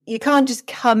you can't just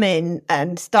come in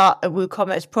and start a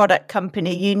WooCommerce product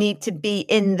company. You need to be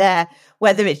in there,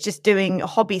 whether it's just doing a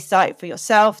hobby site for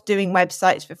yourself, doing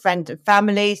websites for friends and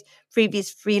families, previous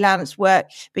freelance work,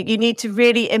 but you need to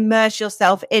really immerse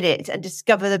yourself in it and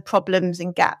discover the problems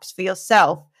and gaps for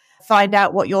yourself. Find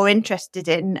out what you're interested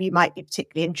in. You might be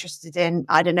particularly interested in,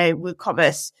 I don't know,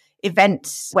 WooCommerce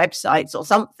events, websites or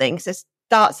something. So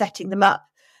start setting them up.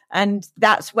 And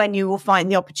that's when you will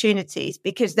find the opportunities,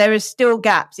 because there are still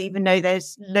gaps, even though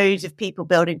there's loads of people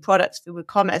building products for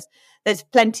WooCommerce. There's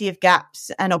plenty of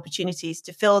gaps and opportunities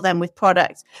to fill them with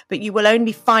products, but you will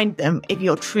only find them if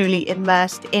you're truly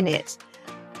immersed in it.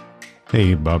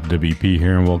 Hey, Bob WP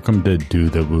here, and welcome to Do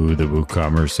the Woo, the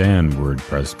WooCommerce and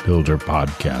WordPress Builder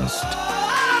podcast.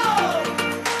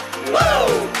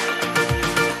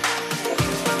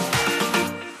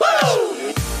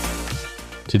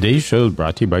 Today's show is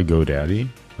brought to you by GoDaddy.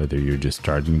 Whether you're just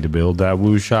starting to build that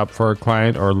Woo shop for a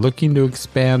client or looking to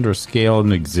expand or scale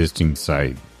an existing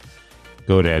site,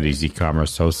 GoDaddy's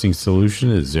e-commerce hosting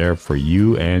solution is there for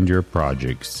you and your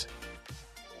projects.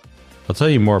 I'll tell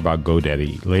you more about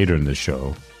GoDaddy later in the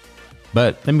show,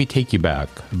 but let me take you back.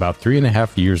 About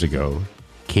 3.5 years ago,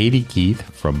 Katie Keith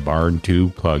from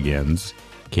Barn2 Plugins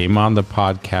came on the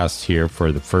podcast here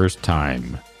for the first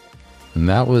time. And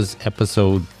that was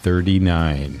episode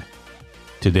 39.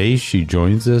 Today, she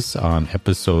joins us on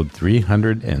episode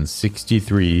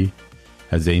 363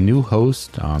 as a new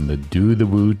host on the Do the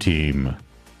Woo team.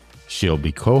 She'll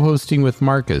be co-hosting with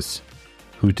Marcus,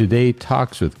 who today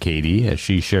talks with Katie as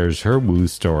she shares her Woo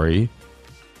story,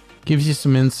 gives you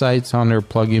some insights on her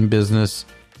plugin business,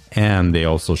 and they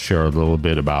also share a little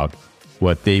bit about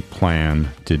what they plan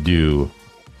to do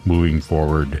moving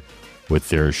forward with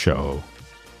their show.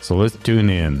 So let's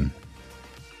tune in.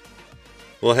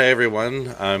 Well, hey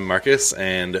everyone, I'm Marcus,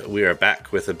 and we are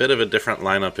back with a bit of a different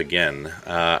lineup again.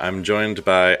 I'm joined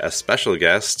by a special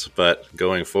guest, but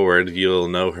going forward, you'll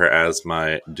know her as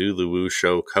my Do the Woo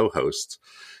show co-host,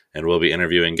 and we'll be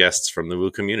interviewing guests from the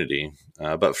Woo community.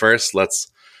 But first,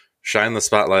 let's shine the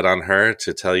spotlight on her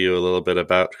to tell you a little bit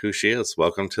about who she is.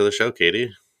 Welcome to the show,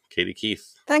 Katie. Katie Keith.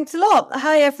 Thanks a lot.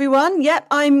 Hi, everyone. Yep,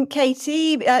 I'm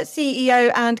Katie, CEO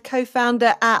and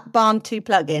co-founder at Barn2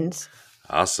 Plugins.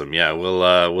 Awesome. Yeah,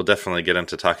 we'll definitely get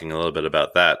into talking a little bit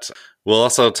about that. We'll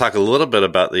also talk a little bit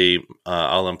about the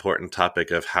all-important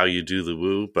topic of how you do the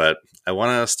Woo, but I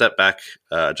want to step back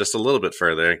just a little bit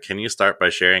further. Can you start by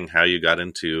sharing how you got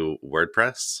into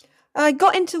WordPress? I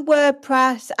got into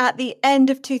WordPress at the end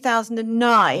of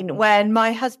 2009 when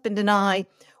my husband and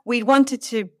we wanted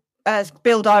to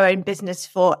build our own business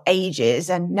for ages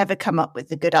and never come up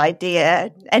with a good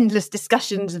idea, endless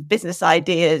discussions of business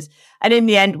ideas. And in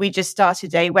the end, we just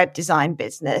started a web design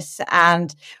business.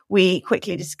 And we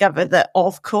quickly discovered that,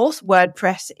 of course,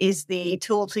 WordPress is the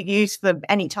tool to use for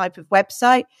any type of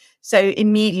website. So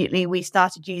immediately we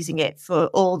started using it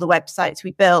for all the websites we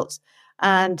built.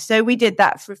 And so we did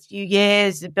that for a few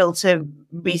years, built a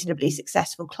reasonably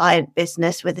successful client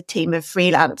business with a team of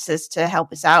freelancers to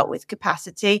help us out with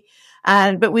capacity.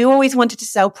 But we always wanted to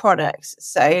sell products.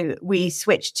 So we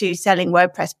switched to selling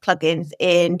WordPress plugins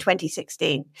in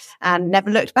 2016 and never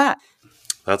looked back.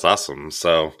 That's awesome.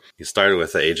 So you started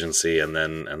with the agency and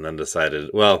then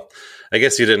decided, well, I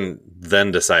guess you didn't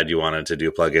then decide you wanted to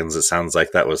do plugins. It sounds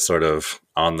like that was sort of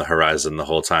on the horizon the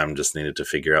whole time, just needed to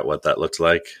figure out what that looked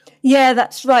like. Yeah,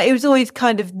 that's right. It was always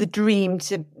kind of the dream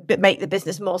to make the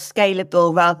business more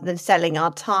scalable rather than selling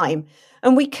our time.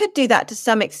 And we could do that to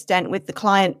some extent with the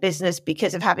client business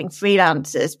because of having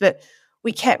freelancers, but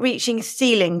we kept reaching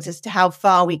ceilings as to how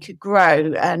far we could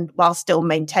grow and while still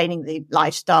maintaining the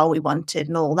lifestyle we wanted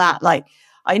and all that. Like,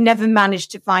 I never managed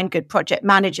to find good project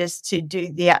managers to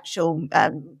do the actual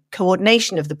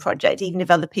coordination of the project, even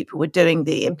if other people were doing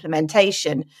the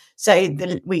implementation. So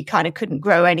we kind of couldn't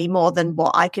grow any more than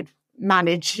what I could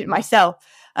manage myself.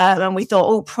 And we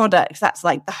thought, products, that's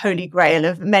like the holy grail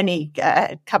of many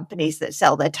companies that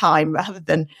sell their time rather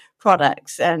than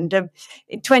products. And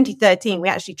in 2013, we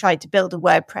actually tried to build a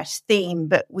WordPress theme,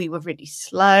 but we were really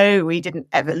slow. We didn't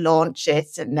ever launch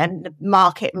it. And then the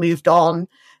market moved on.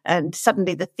 And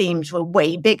suddenly the themes were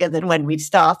way bigger than when we'd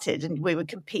started. And we were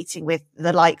competing with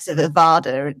the likes of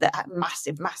Avada that had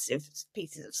massive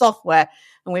pieces of software.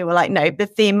 And we were like, no, the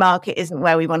theme market isn't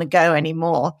where we want to go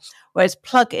anymore. Whereas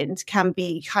plugins can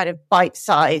be kind of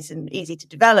bite-sized and easy to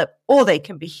develop, or they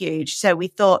can be huge. So we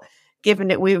thought, given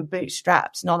that we were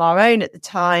bootstrapped and on our own at the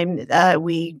time,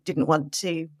 we didn't want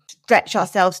to stretch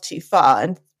ourselves too far.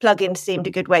 And plugins seemed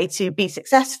a good way to be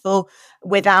successful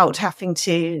without having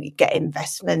to get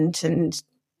investment and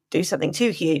do something too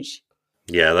huge.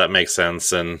 Yeah, that makes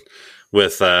sense. And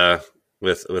with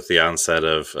with the onset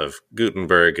of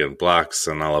Gutenberg and blocks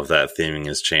and all of that, theming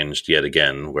has changed yet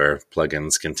again, where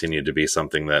plugins continue to be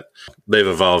something that they've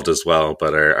evolved as well,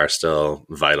 but are still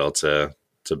vital to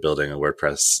building a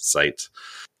WordPress site.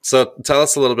 So tell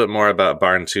us a little bit more about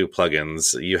Barn2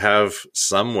 plugins. You have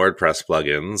some WordPress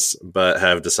plugins, but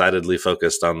have decidedly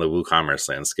focused on the WooCommerce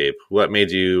landscape. What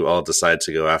made you all decide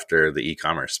to go after the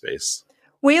e-commerce space?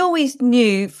 We always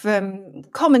knew from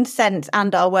common sense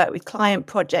and our work with client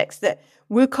projects that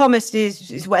WooCommerce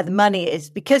is where the money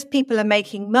is. Because people are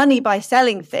making money by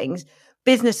selling things,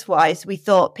 business-wise, we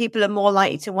thought people are more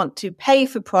likely to want to pay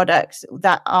for products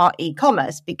that are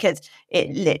e-commerce because it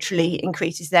literally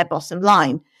increases their bottom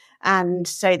line. And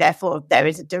so therefore there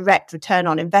is a direct return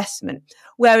on investment.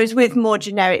 Whereas with more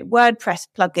generic WordPress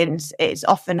plugins, it's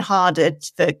often harder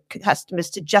for customers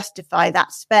to justify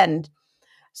that spend.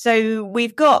 So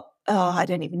we've got, I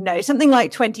don't even know, something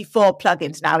like 24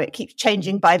 plugins now. It keeps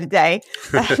changing by the day.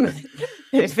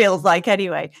 It feels like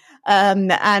anyway.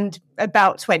 And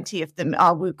about 20 of them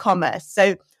are WooCommerce.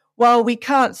 So while we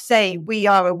can't say we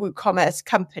are a WooCommerce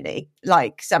company,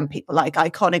 like some people like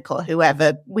Iconic or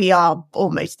whoever, we are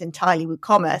almost entirely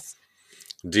WooCommerce.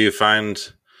 Do you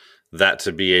find that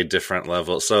to be a different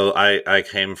level? So I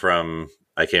came from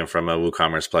a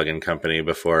WooCommerce plugin company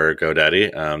before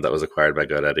GoDaddy that was acquired by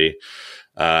GoDaddy,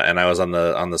 and I was on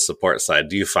the support side.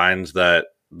 Do you find that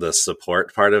the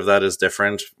support part of that is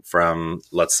different from,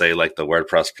 let's say, like the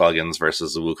WordPress plugins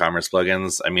versus the WooCommerce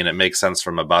plugins? I mean, it makes sense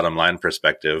from a bottom line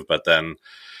perspective, but then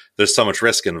there's so much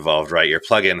risk involved, right? Your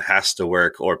plugin has to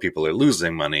work or people are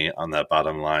losing money on that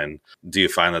bottom line. Do you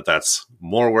find that that's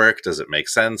more work? Does it make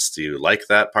sense? Do you like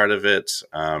that part of it?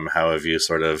 How have you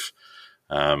sort of,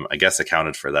 I guess,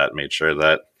 accounted for that, made sure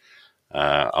that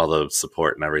all the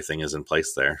support and everything is in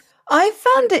place there? I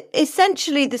found it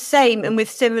essentially the same and with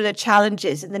similar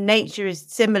challenges, and the nature is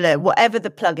similar, whatever the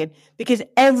plugin, because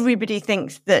everybody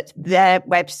thinks that their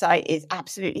website is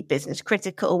absolutely business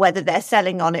critical, whether they're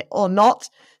selling on it or not.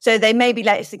 So they may be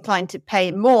less inclined to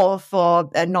pay more for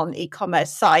a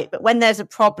non-e-commerce site, but when there's a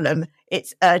problem,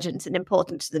 it's urgent and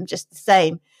important to them just the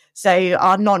same. So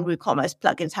our non-WooCommerce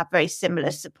plugins have very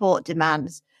similar support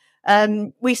demands.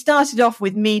 We started off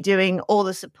with me doing all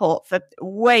the support for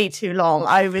way too long.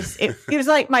 It was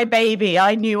like my baby.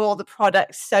 I knew all the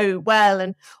products so well.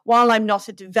 And while I'm not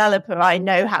a developer, I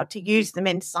know how to use them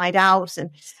inside out. And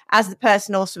as the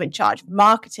person also in charge of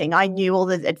marketing, I knew all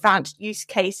the advanced use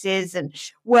cases and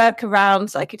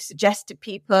workarounds I could suggest to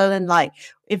people. And like,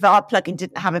 if our plugin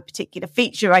didn't have a particular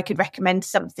feature, I could recommend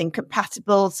something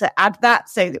compatible to add that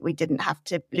so that we didn't have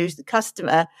to lose the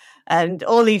customer. And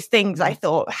all these things, I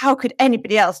thought, how could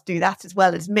anybody else do that as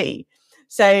well as me?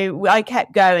 So I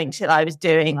kept going till I was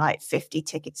doing like 50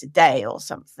 tickets a day or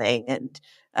something. And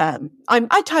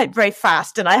I typed very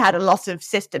fast, and I had a lot of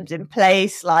systems in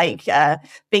place, like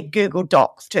big Google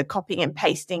Docs to copying and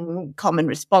pasting common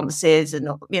responses. And,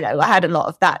 I had a lot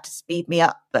of that to speed me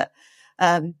up. But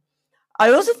I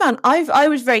also found I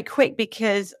was very quick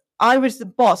because I was the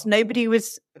boss. Nobody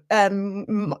was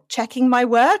checking my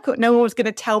work, or no one was going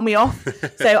to tell me off.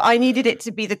 So I needed it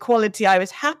to be the quality I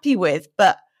was happy with,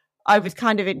 but I was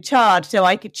kind of in charge, so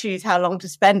I could choose how long to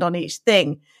spend on each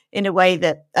thing in a way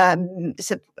that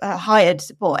hired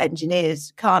support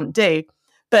engineers can't do.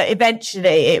 But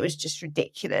eventually it was just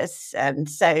ridiculous. And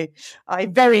so I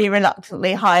very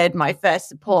reluctantly hired my first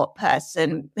support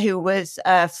person, who was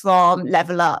from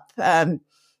Level Up.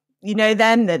 You know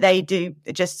them, that they do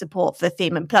just support for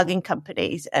theme and plugin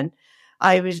companies. And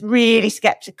I was really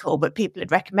skeptical, but people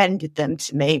had recommended them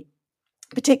to me,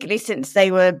 particularly since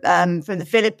they were from the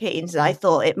Philippines. And I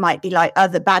thought it might be like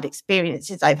other bad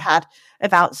experiences I've had of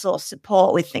outsourced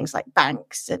support with things like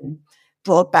banks and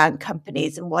broadband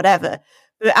companies and whatever.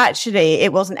 But actually,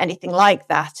 it wasn't anything like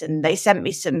that. And they sent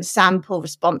me some sample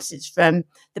responses from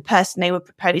the person they were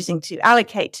proposing to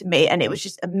allocate to me. And it was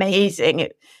just amazing.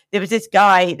 There was this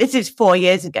guy, this is 4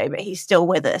 years ago, but he's still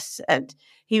with us. And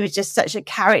he was just such a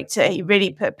character. He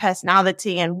really put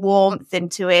personality and warmth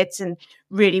into it and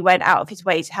really went out of his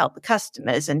way to help the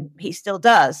customers. And he still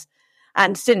does.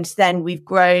 And since then, we've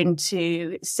grown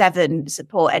to 7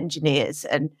 support engineers.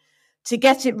 And to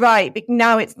get it right,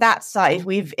 now it's that size,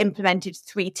 we've implemented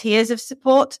 3 tiers of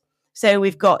support. So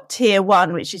we've got tier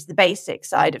 1, which is the basic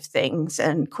side of things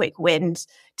and quick wins.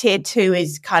 Tier 2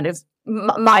 is kind of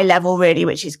my level, really,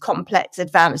 which is complex,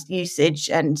 advanced usage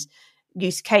and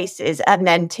use cases. And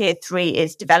then tier 3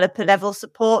 is developer level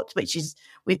support, which is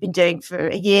we've been doing for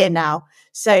a year now.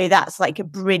 So that's like a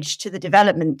bridge to the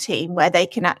development team where they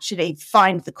can actually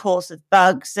find the cause of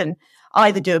bugs. And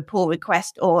either do a pull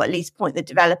request or at least point the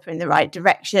developer in the right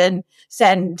direction,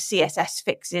 send CSS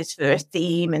fixes for a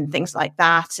theme and things like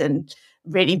that, and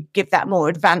really give that more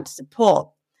advanced support.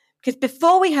 Because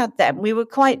before we had them, we were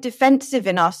quite defensive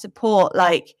in our support.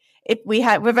 Like, if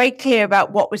we're very clear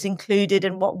about what was included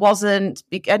and what wasn't,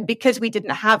 and because we didn't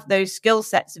have those skill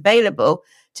sets available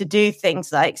to do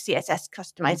things like CSS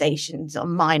customizations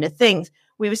on minor things,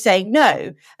 we were saying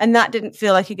no, and that didn't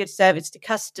feel like a good service to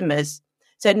customers.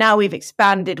 So now we've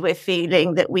expanded, we're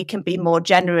feeling that we can be more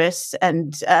generous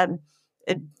and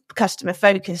customer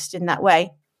focused in that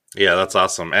way. Yeah, that's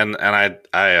awesome. And I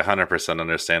 100%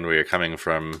 understand where you're coming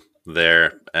from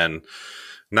there. And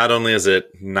not only is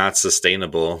it not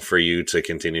sustainable for you to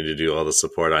continue to do all the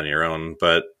support on your own,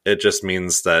 but it just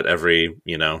means that every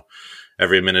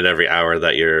minute, every hour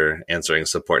that you're answering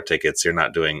support tickets, you're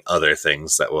not doing other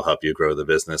things that will help you grow the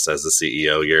business as a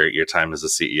CEO. Your time as a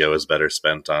CEO is better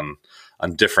spent on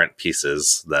different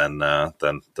pieces than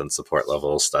support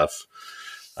level stuff.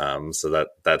 So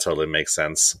that totally makes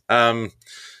sense.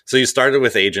 So you started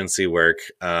with agency work,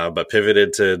 but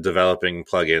pivoted to developing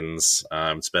plugins.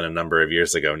 It's been a number of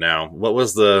years ago now. What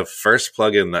was the first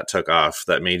plugin that took off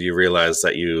that made you realize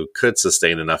that you could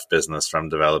sustain enough business from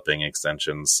developing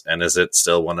extensions? And is it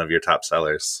still one of your top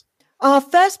sellers? Our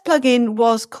first plugin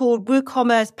was called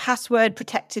WooCommerce Password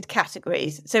Protected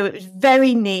Categories. So it was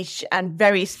very niche and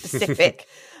very specific.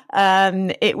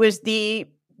 It was the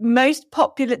most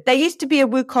popular. There used to be a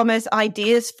WooCommerce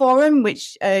ideas forum,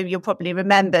 which you'll probably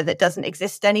remember, that doesn't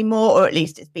exist anymore, or at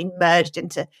least it's been merged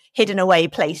into hidden away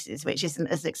places, which isn't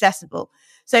as accessible.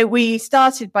 So we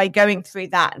started by going through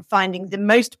that and finding the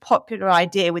most popular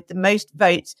idea with the most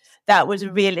votes that was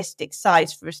a realistic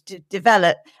size for us to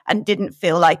develop and didn't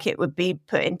feel like it would be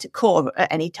put into core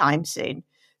at any time soon.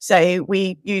 So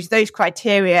we used those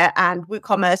criteria, and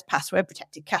WooCommerce Password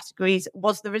Protected Categories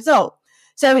was the result.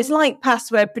 So it's like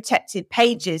password protected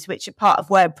pages, which are part of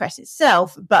WordPress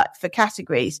itself, but for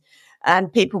categories.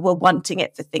 And people were wanting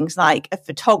it for things like a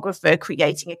photographer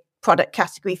creating a product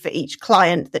category for each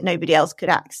client that nobody else could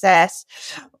access,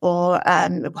 or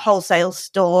a wholesale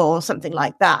store or something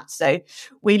like that. So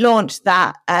we launched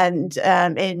that and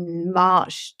in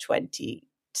March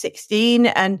 2016,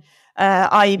 and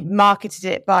I marketed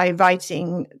it by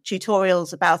writing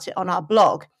tutorials about it on our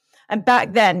blog. And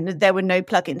back then, there were no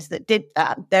plugins that did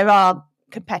that. There are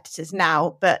competitors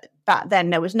now, but back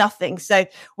then there was nothing. So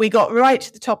we got right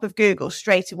to the top of Google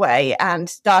straight away and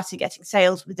started getting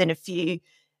sales within a few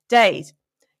days.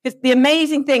 Because the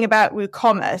amazing thing about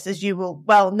WooCommerce, as you will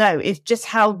well know, is just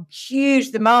how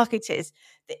huge the market is,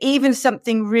 that even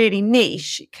something really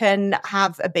niche can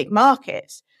have a big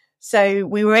market. So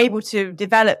we were able to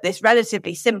develop this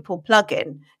relatively simple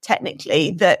plugin, technically,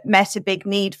 that met a big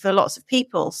need for lots of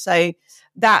people. So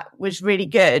that was really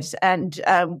good. And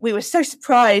we were so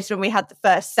surprised when we had the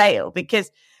first sale, because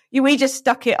we just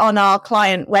stuck it on our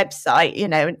client website,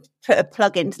 and put a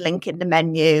plugins link in the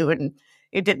menu, and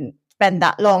it didn't spend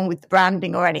that long with the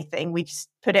branding or anything. We just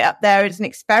put it up there as an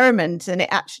experiment, and it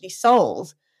actually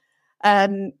sold.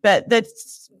 But the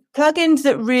plugins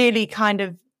that really kind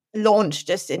of launched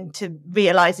us into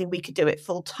realizing we could do it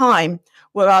full time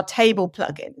were our table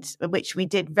plugins, which we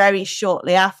did very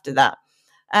shortly after that.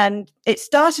 And it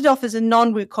started off as a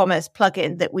non-WooCommerce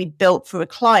plugin that we built for a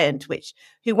client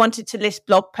who wanted to list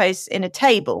blog posts in a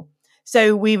table.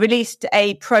 So we released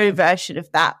a pro version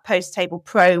of that, Post Table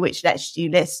Pro, which lets you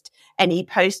list any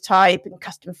post type and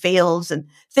custom fields and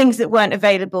things that weren't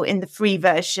available in the free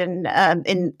version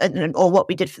or what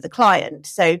we did for the client.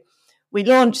 So we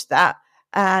launched that.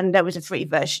 And there was a free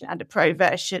version and a pro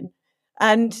version.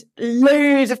 And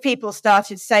loads of people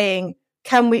started saying,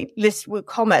 can we list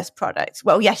WooCommerce products?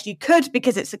 Well, yes, you could,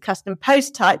 because it's a custom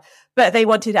post type, but they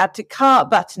wanted add to cart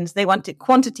buttons. They wanted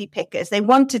quantity pickers. They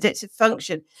wanted it to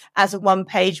function as a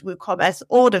one-page WooCommerce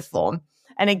order form.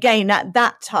 And again, at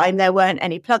that time, there weren't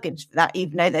any plugins for that,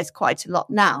 even though there's quite a lot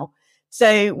now.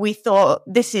 So we thought,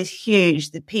 this is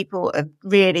huge, that people are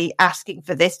really asking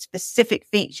for this specific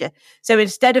feature. So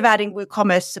instead of adding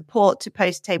WooCommerce support to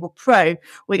Post Table Pro,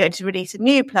 we're going to release a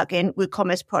new plugin,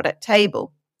 WooCommerce Product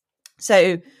Table.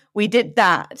 So we did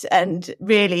that, and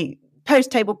really Post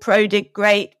Table Pro did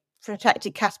great.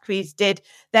 Protected Categories did.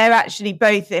 They're actually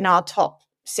both in our top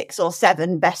 6 or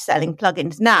 7 best-selling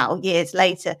plugins now, years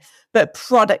later. But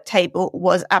Product Table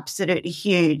was absolutely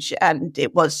huge, and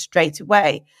it was straight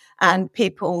away. And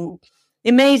the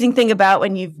amazing thing about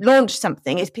when you've launched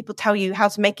something is people tell you how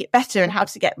to make it better and how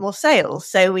to get more sales.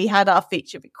 So we had our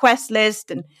feature request list,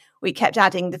 and we kept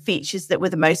adding the features that were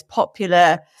the most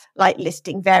popular, like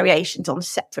listing variations on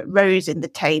separate rows in the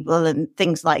table and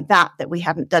things like that we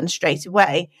hadn't done straight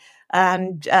away.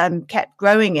 and kept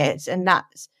growing it. And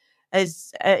that's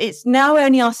it's now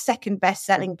only our second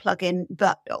best-selling plugin,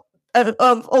 but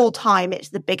of all time, it's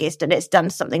the biggest, and it's done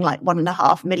something like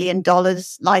 $1.5 million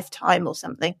lifetime or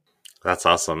something. That's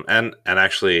awesome. And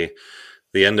actually,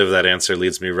 the end of that answer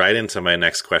leads me right into my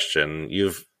next question.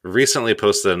 You've recently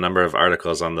posted a number of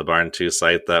articles on the Barn2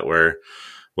 site that were,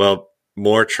 well,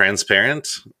 more transparent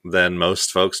than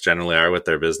most folks generally are with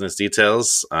their business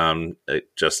details.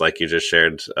 Just like you just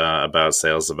shared about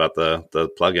sales, about the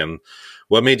plugin.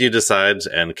 What made you decide,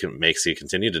 and makes you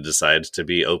continue to decide, to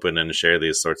be open and share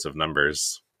these sorts of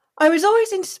numbers? I was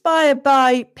always inspired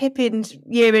by Pippin's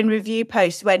year in review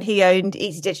posts when he owned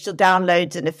Easy Digital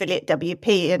Downloads and Affiliate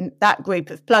WP and that group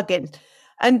of plugins.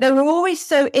 And they were always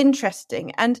so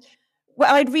interesting. And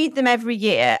I'd read them every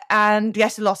year and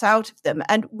get a lot out of them.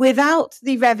 And without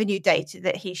the revenue data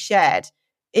that he shared,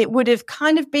 it would have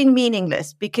kind of been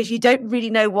meaningless, because you don't really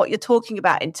know what you're talking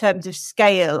about in terms of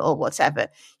scale or whatever.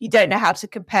 You don't know how to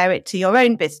compare it to your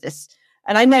own business.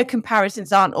 And I know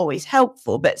comparisons aren't always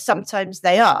helpful, but sometimes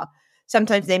they are.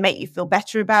 Sometimes they make you feel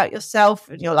better about yourself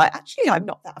and you're like, actually, I'm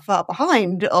not that far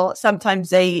behind. Or sometimes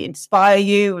they inspire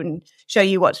you and show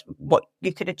you what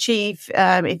you could achieve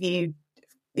if you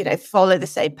follow the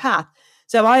same path.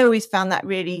 So I always found that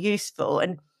really useful.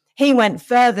 And he went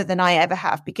further than I ever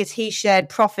have, because he shared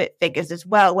profit figures as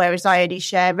well, whereas I only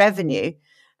share revenue.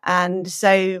 And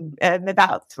so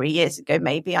about 3 years ago,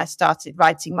 maybe, I started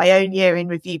writing my own year in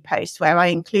review post where I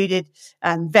included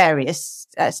various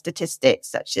statistics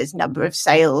such as number of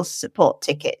sales, support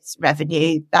tickets,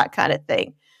 revenue, that kind of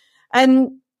thing.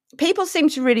 And people seem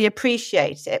to really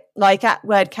appreciate it. Like at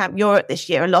WordCamp Europe this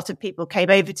year, a lot of people came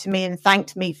over to me and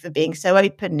thanked me for being so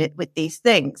open with these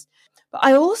things. But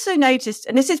I also noticed,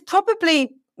 and this is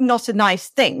probably not a nice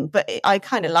thing, but I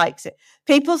kind of liked it.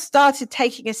 People started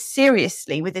taking us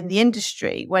seriously within the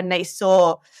industry when they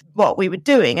saw what we were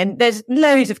doing. And there's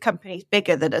loads of companies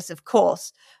bigger than us, of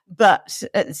course, but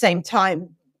at the same time,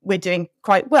 we're doing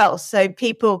quite well. So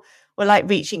people were like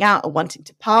reaching out and wanting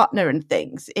to partner and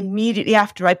things immediately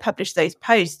after I published those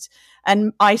posts.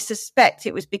 And I suspect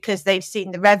it was because they've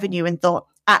seen the revenue and thought,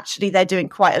 actually, they're doing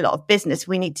quite a lot of business.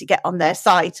 We need to get on their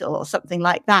site or something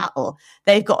like that. Or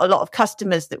they've got a lot of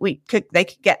customers that they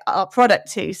could get our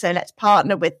product to. So let's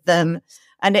partner with them.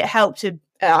 And it helped to,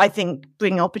 I think,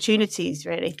 bring opportunities,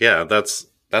 really. Yeah, that's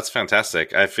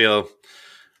fantastic. I feel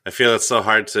it's so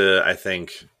hard to, I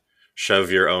think,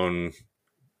 shove your own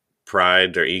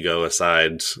pride or ego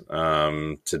aside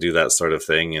to do that sort of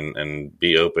thing and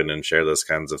be open and share those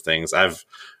kinds of things. I've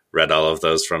read all of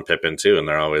those from Pippin too, and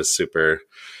they're always super,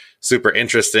 super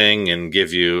interesting and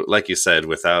give you, like you said,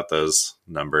 without those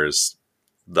numbers,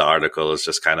 the article is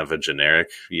just kind of a generic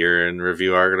year in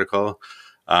review article.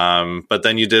 But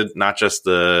then you did not just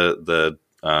the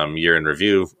year in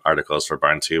review articles for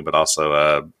Barn2, but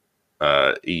also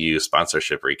a EU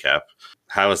sponsorship recap.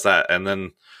 How is that? And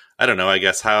then, I don't know, I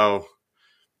guess, how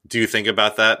do you think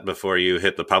about that before you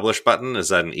hit the publish button? Is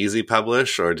that an easy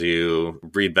publish, or do you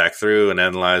read back through and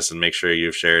analyze and make sure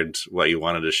you've shared what you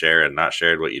wanted to share and not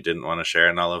shared what you didn't want to share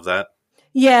and all of that?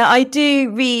 Yeah, I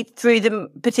do read through them,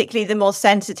 particularly the more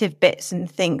sensitive bits, and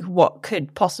think what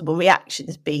could possible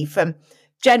reactions be from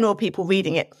general people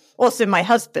reading it. Also, my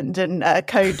husband and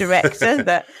co-director,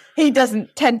 that he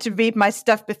doesn't tend to read my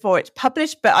stuff before it's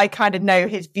published, but I kind of know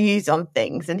his views on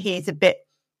things, and he's a bit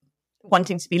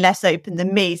wanting to be less open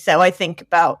than me. So I think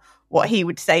about what he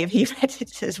would say if he read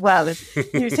it as well, and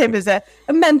use him as a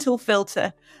mental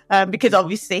filter, because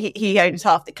obviously he owns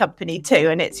half the company too,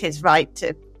 and it's his right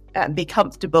to be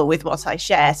comfortable with what I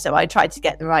share. So I try to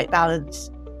get the right balance.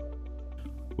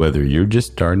 Whether you're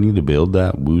just starting to build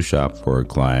that Woo shop for a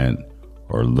client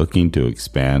or looking to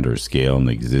expand or scale an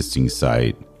existing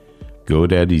site,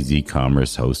 GoDaddy's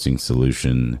e-commerce hosting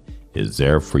solution is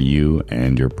there for you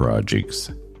and your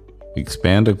projects.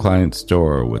 Expand a client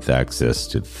store with access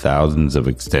to thousands of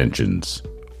extensions,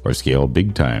 or scale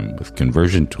big time with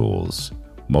conversion tools,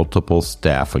 multiple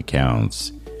staff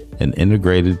accounts, an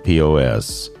integrated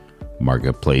POS,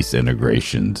 marketplace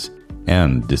integrations,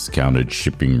 and discounted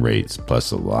shipping rates,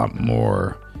 plus a lot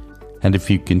more. And if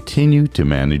you continue to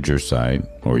manage your site,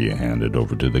 or you hand it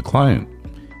over to the client,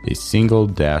 a single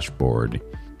dashboard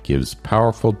gives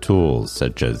powerful tools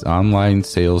such as online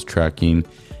sales tracking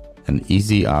and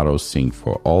easy auto sync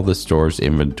for all the store's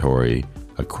inventory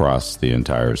across the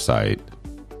entire site.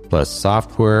 Plus,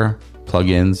 software,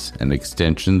 plugins, and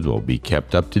extensions will be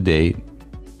kept up to date,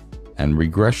 and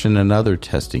regression and other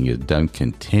testing is done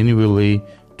continually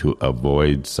to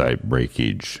avoid site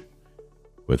breakage.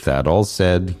 With that all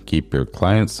said, keep your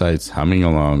client sites humming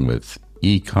along with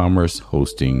e-commerce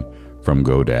hosting from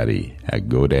GoDaddy at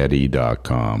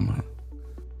godaddy.com.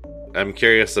 I'm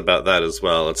curious about that as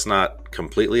well. It's not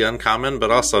completely uncommon, but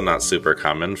also not super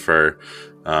common for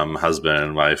husband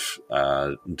and wife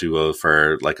duo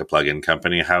for like a plugin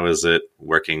company. How is it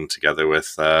working together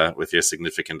with your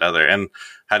significant other? And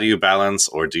how do you balance,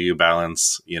 or do you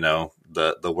balance,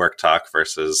 the work talk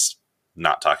versus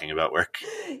not talking about work?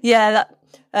 Yeah, that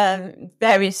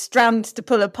various strands to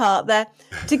pull apart there.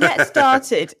 To get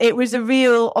started, it was a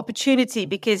real opportunity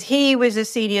because he was a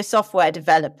senior software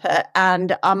developer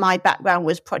and my background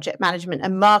was project management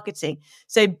and marketing.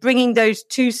 So bringing those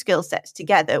two skill sets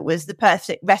together was the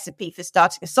perfect recipe for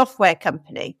starting a software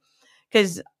company.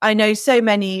 Because I know so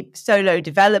many solo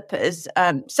developers,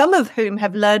 some of whom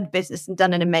have learned business and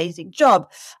done an amazing job.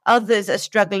 Others are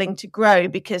struggling to grow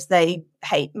because they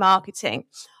hate marketing.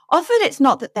 Often it's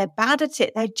not that they're bad at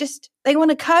it. They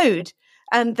want to code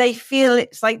and they feel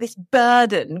it's like this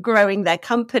burden growing their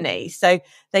company. So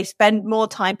they spend more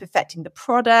time perfecting the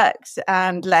products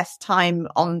and less time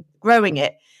on growing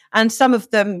it. And some of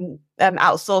them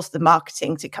outsource the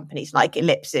marketing to companies like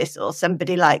Ellipsis or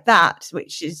somebody like that,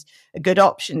 which is a good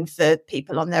option for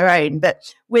people on their own. But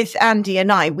with Andy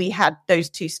and I, we had those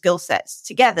two skill sets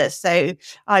together. So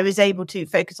I was able to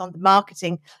focus on the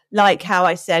marketing, like how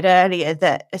I said earlier,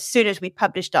 that as soon as we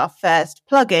published our first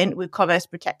plugin with commerce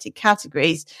protected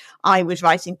categories, I was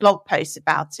writing blog posts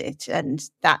about it. And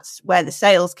that's where the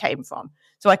sales came from.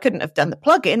 So I couldn't have done the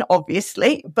plugin,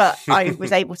 obviously, but I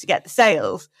was able to get the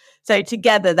sales. So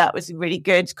together, that was a really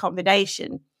good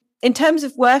combination. In terms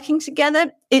of working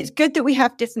together, it's good that we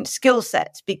have different skill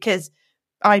sets because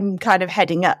I'm kind of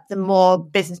heading up the more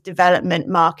business development,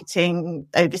 marketing,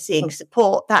 overseeing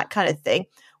support, that kind of thing,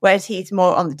 whereas he's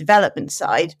more on the development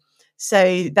side.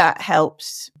 So that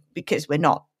helps because we're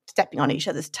not stepping on each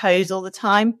other's toes all the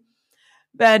time.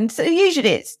 And so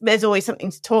usually there's always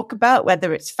something to talk about,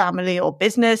 whether it's family or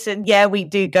business. And yeah, we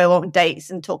do go on dates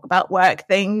and talk about work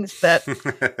things, but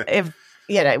if,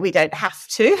 we don't have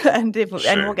to. And if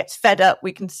anyone gets fed up,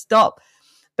 we can stop.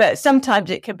 But sometimes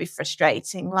it can be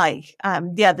frustrating. Like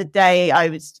the other day I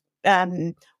was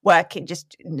working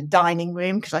just in the dining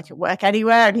room because I could work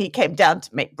anywhere. And he came down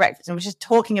to make breakfast and was just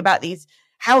talking about these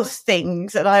house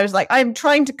things. And I was like, I'm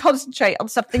trying to concentrate on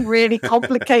something really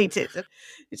complicated.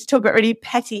 It's talking about really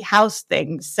petty house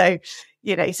things. So,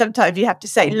 sometimes you have to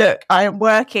say, look, I am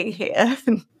working here.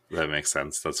 That makes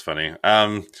sense. That's funny.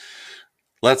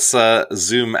 Let's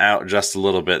zoom out just a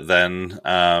little bit then.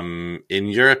 In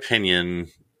your opinion,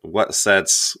 what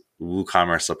sets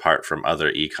WooCommerce apart from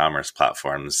other e-commerce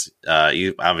platforms?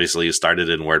 You started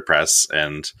in WordPress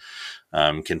and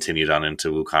continued on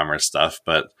into WooCommerce stuff,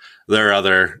 but there are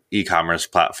other e-commerce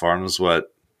platforms. What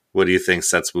do you think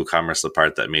sets WooCommerce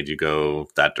apart that made you go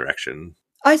that direction?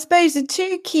 I suppose the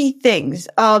two key things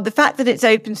are the fact that it's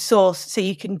open source, so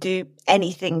you can do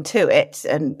anything to it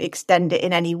and extend it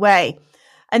in any way.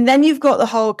 And then you've got the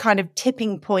whole kind of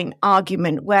tipping point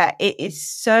argument where it is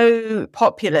so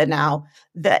popular now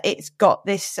that it's got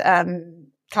this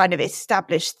kind of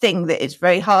established thing that it's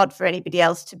very hard for anybody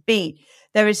else to beat.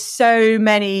 There is so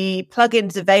many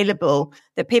plugins available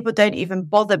that people don't even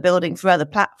bother building for other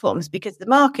platforms because the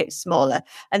market's smaller.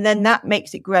 And then that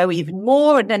makes it grow even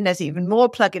more. And then there's even more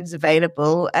plugins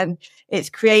available. And it's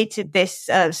created this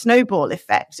snowball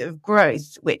effect of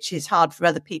growth, which is hard for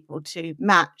other people to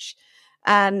match.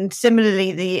 And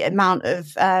similarly, the amount of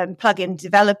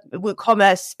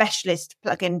WooCommerce specialist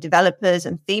plugin developers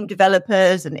and theme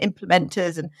developers and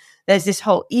implementers, and there's this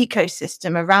whole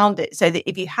ecosystem around it. So that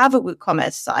if you have a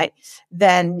WooCommerce site,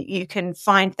 then you can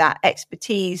find that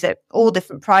expertise at all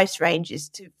different price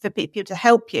ranges for people to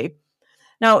help you.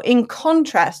 Now, in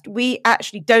contrast, we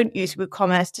actually don't use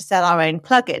WooCommerce to sell our own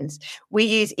plugins. We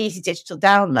use Easy Digital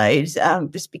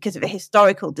Downloads just because of a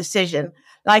historical decision.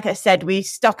 Like I said, we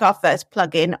stuck our first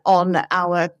plugin on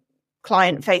our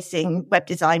client-facing web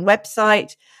design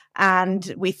website,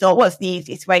 and we thought, what's the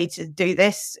easiest way to do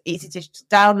this? Easy Digital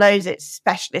Downloads, it's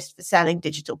specialist for selling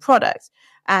digital products.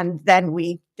 And then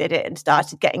we did it and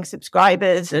started getting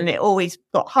subscribers, and it always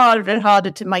got harder and harder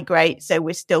to migrate. So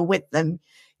we're still with them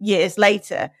years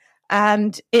later.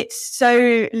 And it's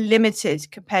so limited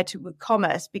compared to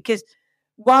WooCommerce because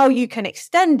while you can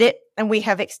extend it, and we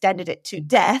have extended it to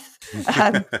death,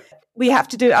 we have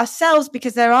to do it ourselves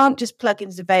because there aren't just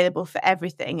plugins available for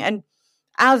everything. And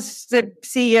as the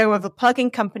CEO of a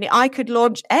plugin company, I could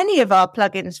launch any of our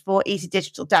plugins for Easy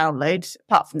Digital Downloads,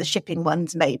 apart from the shipping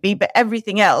ones maybe, but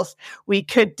everything else we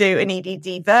could do an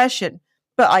EDD version.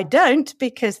 But I don't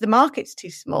because the market's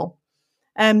too small.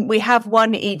 We have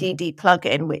one EDD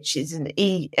plugin, which is an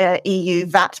EU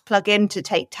VAT plugin to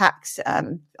take tax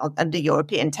under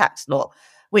European tax law,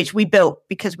 which we built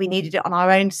because we needed it on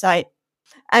our own site.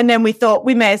 And then we thought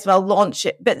we may as well launch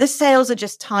it. But the sales are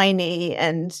just tiny,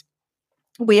 and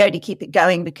we only keep it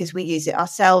going because we use it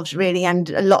ourselves, really. And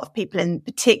a lot of people, in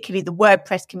particularly the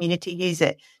WordPress community, use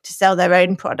it to sell their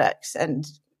own products and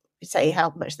say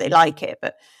how much they like it.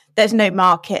 But there's no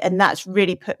market, and that's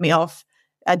really put me off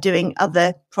doing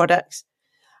other products.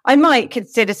 I might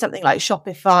consider something like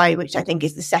Shopify, which I think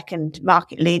is the second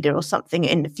market leader or something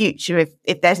in the future,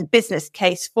 if there's a business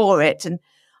case for it. And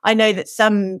I know that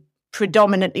some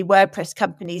predominantly WordPress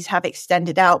companies have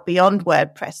extended out beyond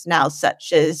WordPress now,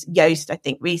 such as Yoast, I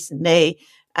think recently,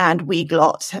 and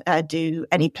Weglot do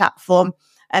any platform,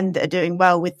 and are doing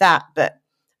well with that. But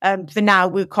for now,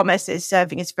 WooCommerce is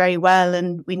serving us very well,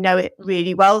 and we know it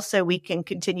really well, so we can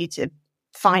continue to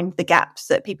find the gaps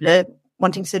that people are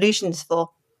wanting solutions for.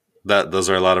 Those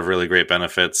are a lot of really great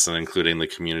benefits, and including the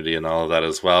community and all of that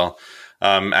as well.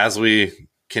 As we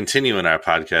continue in our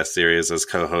podcast series as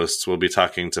co-hosts, we'll be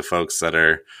talking to folks that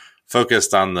are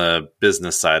focused on the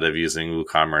business side of using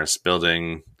WooCommerce,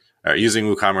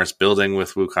 using WooCommerce, building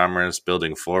with WooCommerce,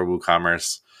 building for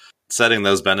WooCommerce, setting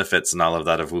those benefits and all of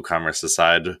that of WooCommerce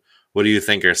aside. What do you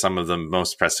think are some of the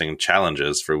most pressing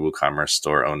challenges for WooCommerce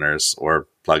store owners or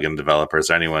plugin developers,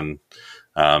 or anyone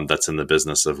that's in the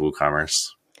business of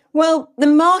WooCommerce? Well, the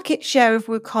market share of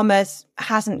WooCommerce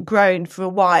hasn't grown for a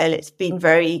while. It's been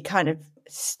very kind of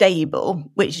stable,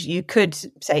 which you could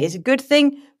say is a good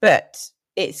thing, but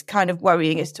it's kind of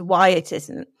worrying as to why it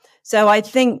isn't. So I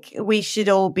think we should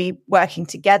all be working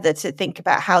together to think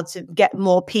about how to get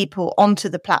more people onto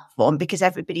the platform, because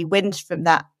everybody wins from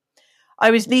that. I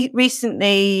was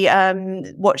recently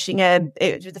watching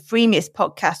it was the Freemius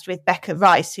podcast with Becca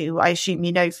Rice, who I assume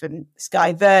you know from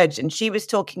Sky Verge, and she was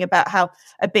talking about how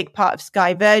a big part of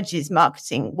Sky Verge's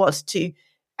marketing was to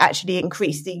actually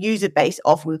increase the user base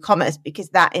of WooCommerce, because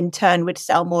that in turn would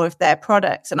sell more of their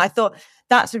products. And I thought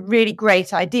that's a really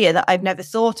great idea that I've never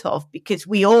thought of, because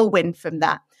we all win from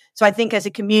that. So I think as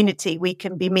a community, we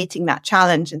can be meeting that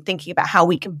challenge and thinking about how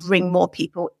we can bring more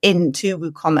people into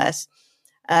WooCommerce.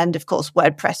 And of course,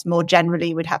 WordPress more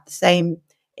generally would have the same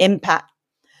impact.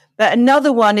 But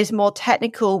another one is more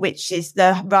technical, which is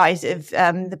the rise of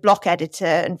the block editor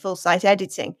and full site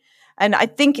editing. And I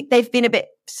think they've been a bit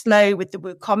slow with the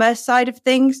WooCommerce side of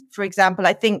things. For example,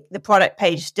 I think the product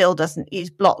page still doesn't use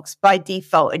blocks by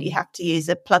default, and you have to use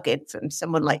a plugin from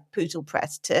someone like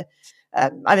Poodlepress to,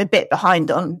 I'm a bit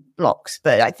behind on blocks,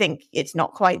 but I think it's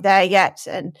not quite there yet,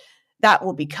 and that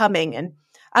will be coming. And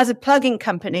as a plugin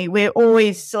company, we're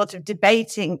always sort of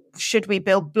debating, should we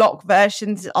build block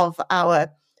versions of our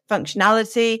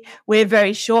functionality? We're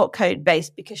very short code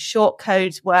based, because short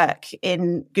codes work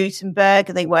in Gutenberg,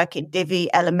 they work in Divi,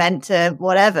 Elementor,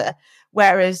 whatever.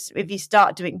 Whereas if you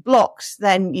start doing blocks,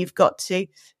 then you've got to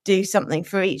do something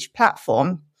for each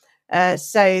platform.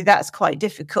 So that's quite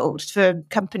difficult for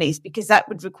companies, because that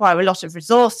would require a lot of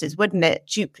resources, wouldn't it?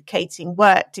 Duplicating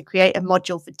work to create a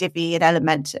module for Divi and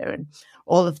Elementor and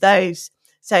all of those.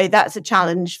 So that's a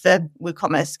challenge for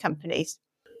WooCommerce companies.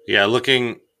 Yeah,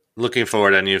 looking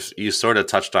forward, and you sort of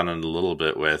touched on it a little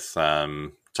bit with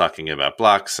talking about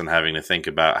blocks and having to think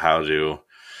about how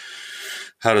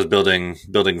does building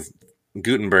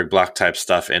Gutenberg block type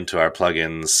stuff into our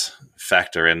plugins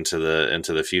factor into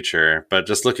the future. But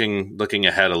just looking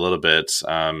ahead a little bit,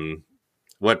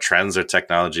 what trends or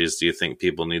technologies do you think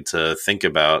people need to think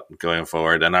about going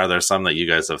forward? And are there some that you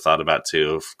guys have thought about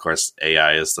too? Of course,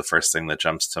 AI is the first thing that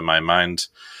jumps to my mind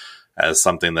as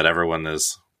something that everyone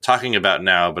is talking about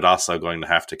now, but also going to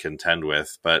have to contend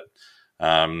with. But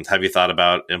have you thought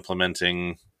about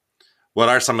implementing? What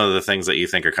are some of the things that you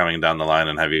think are coming down the line,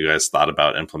 and have you guys thought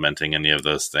about implementing any of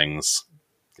those things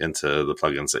into the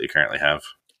plugins that you currently have?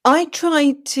 I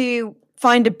try to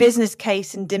find a business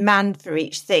case and demand for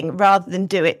each thing rather than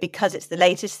do it because it's the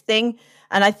latest thing.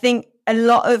 And I think a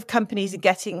lot of companies are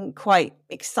getting quite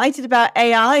excited about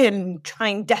AI and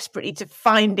trying desperately to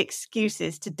find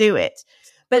excuses to do it.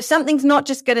 But something's not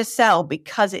just going to sell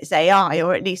because it's AI,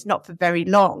 or at least not for very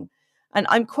long. And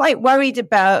I'm quite worried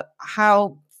about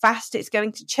how fast it's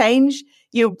going to change.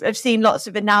 I've seen lots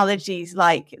of analogies,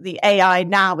 like the AI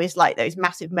now is like those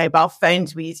massive mobile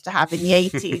phones we used to have in the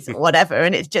 80s or whatever,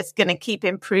 and it's just going to keep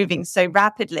improving so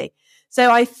rapidly.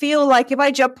 So I feel like if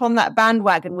I jump on that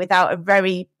bandwagon without a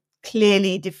very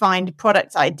clearly defined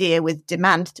product idea with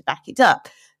demand to back it up,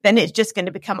 then it's just going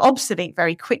to become obsolete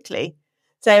very quickly.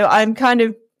 So I'm kind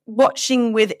of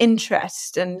watching with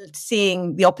interest and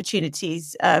seeing the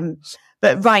opportunities.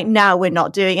 But right now, we're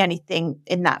not doing anything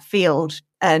in that field.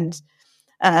 And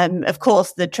of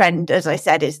course, the trend, as I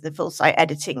said, is the full site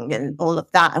editing and all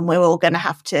of that. And we're all going to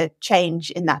have to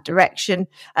change in that direction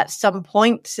at some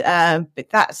point. But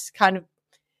that's kind of,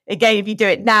 again, if you do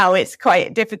it now, it's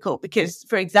quite difficult because,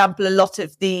 for example, a lot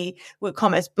of the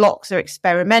WooCommerce blocks are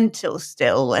experimental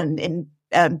still and in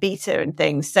beta and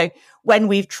things. So when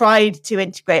we've tried to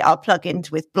integrate our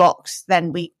plugins with blocks,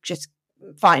 then we just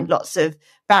find lots of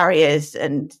barriers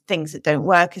and things that don't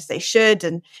work as they should.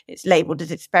 And it's labeled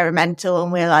as experimental.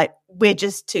 And we're like, we're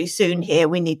just too soon here.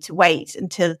 We need to wait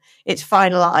until it's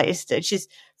finalized, which is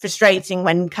frustrating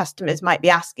when customers might be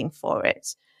asking for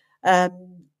it.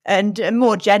 And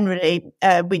more generally,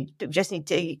 we just need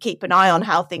to keep an eye on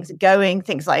how things are going.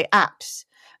 Things like apps.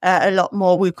 A lot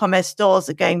more WooCommerce stores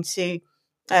are going to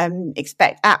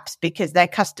expect apps because their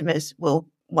customers will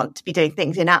want to be doing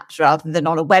things in apps rather than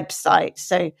on a website.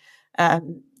 So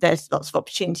there's lots of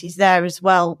opportunities there as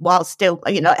well, while still,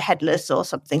 headless or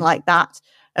something like that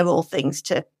are all things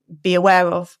to be aware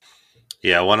of.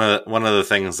 Yeah, one of the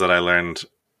things that I learned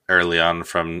early on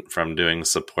from doing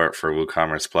support for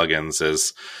WooCommerce plugins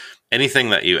is anything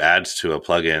that you add to a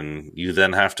plugin, you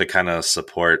then have to kind of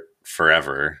support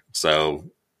forever.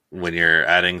 So when you're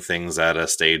adding things at a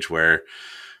stage where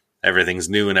everything's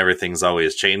new and everything's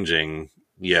always changing,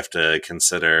 you have to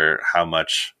consider how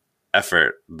much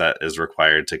effort that is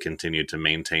required to continue to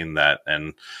maintain that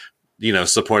and,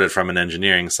 support it from an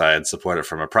engineering side, support it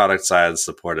from a product side,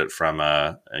 support it from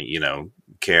a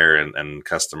care and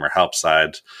customer help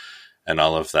side and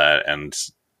all of that. And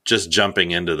just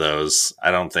jumping into those, I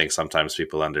don't think sometimes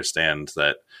people understand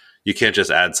that you can't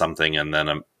just add something and then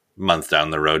a month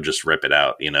down the road, just rip it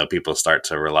out. People start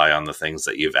to rely on the things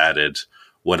that you've added,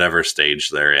 whatever stage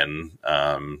they're in,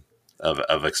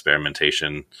 of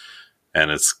experimentation, and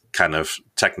it's kind of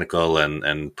technical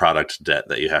and product debt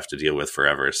that you have to deal with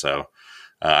forever. So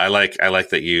I like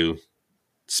that you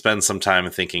spend some time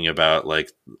thinking about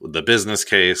like the business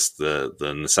case, the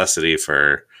necessity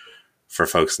for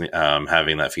folks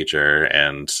having that feature,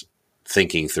 and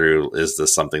thinking through, is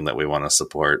this something that we want to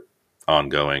support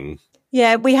ongoing?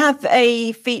 Yeah, we have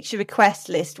a feature request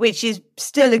list, which is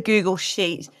still a Google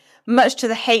Sheet, much to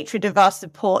the hatred of our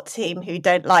support team who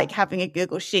don't like having a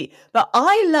Google Sheet. But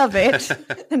I love it.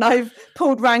 And I've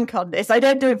pulled rank on this. I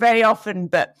don't do it very often,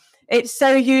 but it's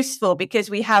so useful because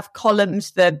we have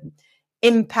columns for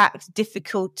impact,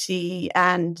 difficulty,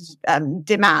 and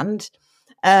demand,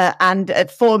 and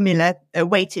a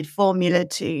weighted formula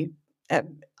to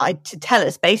tell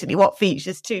us basically what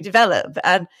features to develop.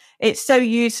 And it's so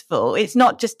useful. It's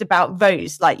not just about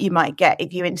rows like you might get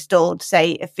if you installed,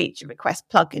 say, a feature request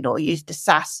plugin or used a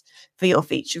SaaS for your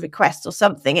feature request or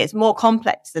something. It's more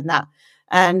complex than that.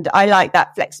 And I like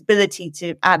that flexibility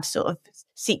to add sort of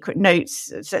secret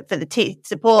notes for the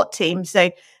support team. So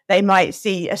they might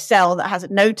see a cell that has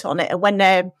a note on it. And when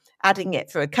they're adding it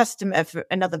for a customer for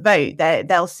another vote,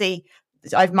 they'll see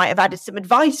I might have added some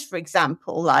advice, for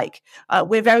example, like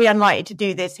we're very unlikely to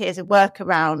do this. Here's a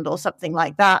workaround or something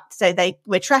like that. So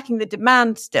we're tracking the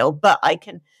demand still, but I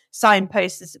can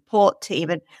signpost the support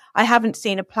team. And I haven't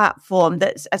seen a platform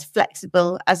that's as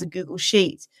flexible as a Google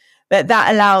Sheet, but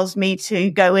that allows me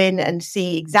to go in and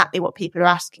see exactly what people are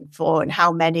asking for and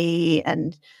how many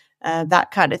and that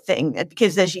kind of thing.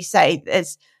 Because as you say,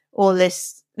 there's all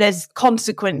this. There's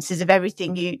consequences of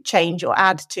everything you change or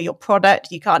add to your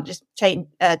product. You can't just take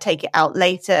it out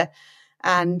later.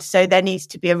 And so there needs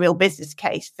to be a real business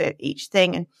case for each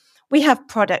thing. And we have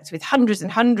products with hundreds and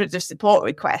hundreds of support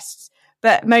requests,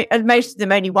 but most of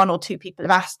them only one or two people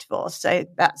have asked for. So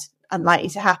that's unlikely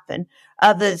to happen.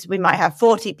 Others, we might have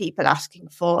 40 people asking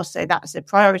for. So that's a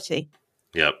priority.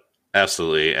 Yep,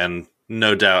 absolutely. And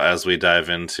no doubt as we dive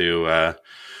into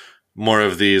more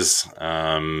of these,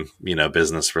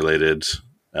 business related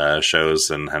shows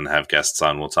and have guests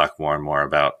on, we'll talk more and more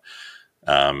about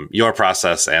your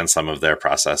process and some of their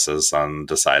processes on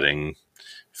deciding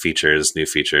features, new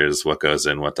features, what goes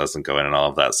in, what doesn't go in, and all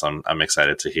of that. So I'm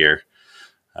excited to hear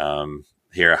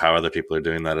how other people are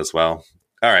doing that as well.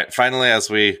 All right. Finally, as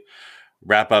we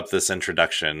wrap up this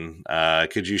introduction,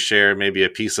 could you share maybe a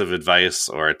piece of advice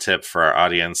or a tip for our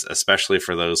audience, especially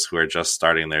for those who are just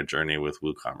starting their journey with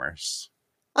WooCommerce?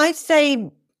 I'd say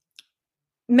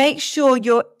make sure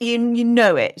you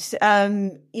know it.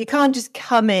 You can't just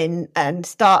come in and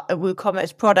start a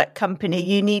WooCommerce product company.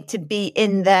 You need to be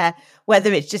in there,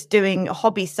 whether it's just doing a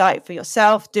hobby site for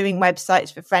yourself, doing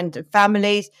websites for friends and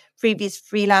families, previous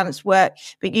freelance work,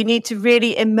 but you need to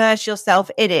really immerse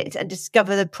yourself in it and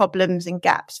discover the problems and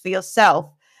gaps for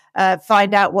yourself.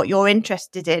 Find out what you're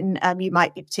interested in. You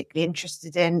might be particularly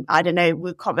interested in,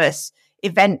 WooCommerce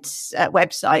events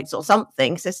websites or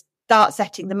something. So start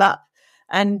setting them up.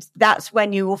 And that's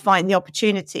when you will find the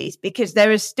opportunities, because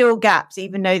there are still gaps,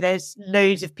 even though there's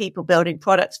loads of people building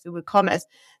products for WooCommerce.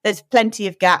 There's plenty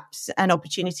of gaps and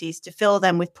opportunities to fill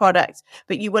them with products,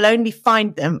 but you will only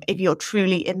find them if you're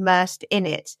truly immersed in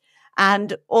it.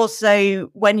 And also,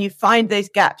 when you find those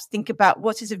gaps, think about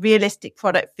what is a realistic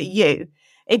product for you.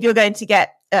 If you're going to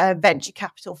get venture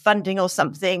capital funding or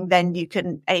something, then you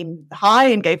can aim high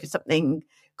and go for something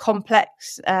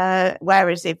complex.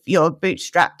 Whereas if you're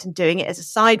bootstrapped and doing it as a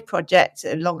side project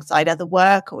alongside other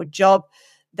work or a job,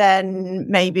 then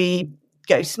maybe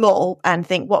go small and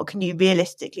think, what can you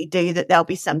realistically do that there'll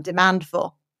be some demand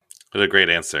for? What a great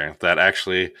answer. That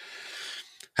actually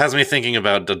has me thinking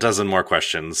about a dozen more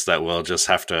questions that we'll just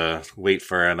have to wait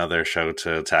for another show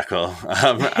to tackle.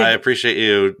 I appreciate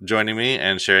you joining me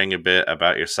and sharing a bit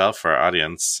about yourself for our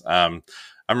audience.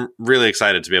 I'm really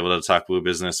excited to be able to talk Woo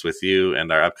Business with you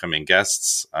and our upcoming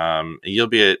guests. You'll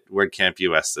be at WordCamp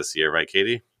US this year, right,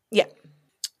 Katie? Yeah.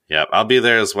 Yeah, I'll be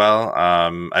there as well.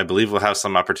 I believe we'll have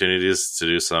some opportunities to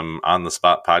do some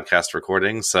on-the-spot podcast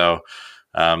recordings. So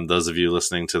those of you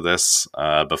listening to this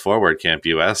before WordCamp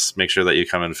US, make sure that you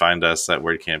come and find us at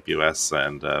WordCamp US,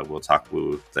 and we'll talk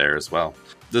Woo there as well.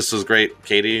 This was great,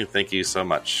 Katie. Thank you so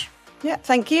much. Yeah,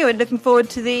 thank you, and looking forward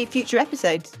to the future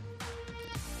episodes.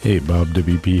 Hey, Bob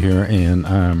WP here, and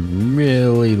I'm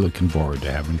really looking forward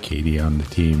to having Katie on the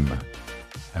team.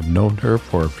 I've known her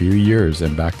for a few years,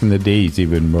 and back in the days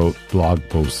even wrote blog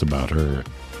posts about her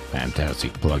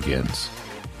fantastic plugins.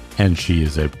 And she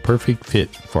is a perfect fit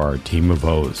for our team of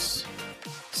hosts.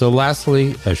 So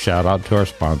lastly, a shout out to our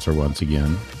sponsor once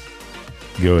again,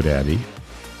 GoDaddy.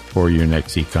 For your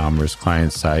next e-commerce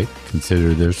client site,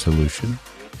 consider their solution,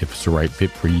 if it's the right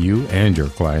fit for you and your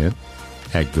client,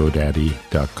 at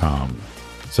GoDaddy.com.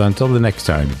 So until the next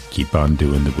time, keep on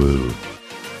doing the woo.